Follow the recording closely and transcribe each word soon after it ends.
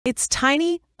It's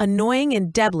tiny, annoying,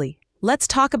 and deadly. Let's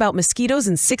talk about mosquitoes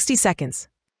in 60 seconds.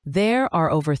 There are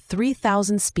over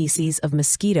 3,000 species of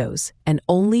mosquitoes, and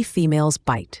only females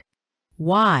bite.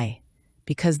 Why?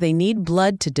 Because they need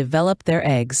blood to develop their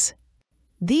eggs.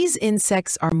 These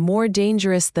insects are more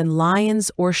dangerous than lions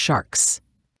or sharks.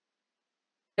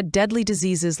 Deadly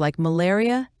diseases like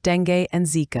malaria, dengue, and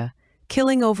Zika,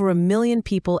 killing over 1 million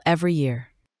people every year.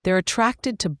 They're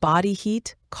attracted to body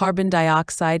heat, carbon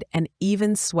dioxide, and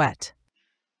even sweat.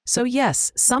 So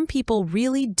yes, some people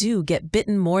really do get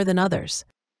bitten more than others.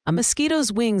 A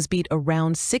mosquito's wings beat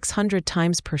around 600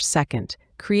 times per second,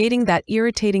 creating that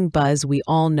irritating buzz we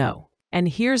all know. And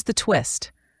here's the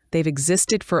twist. They've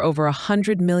existed for over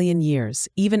 100 million years,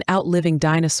 even outliving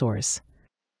dinosaurs.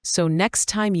 So next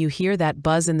time you hear that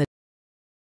buzz in the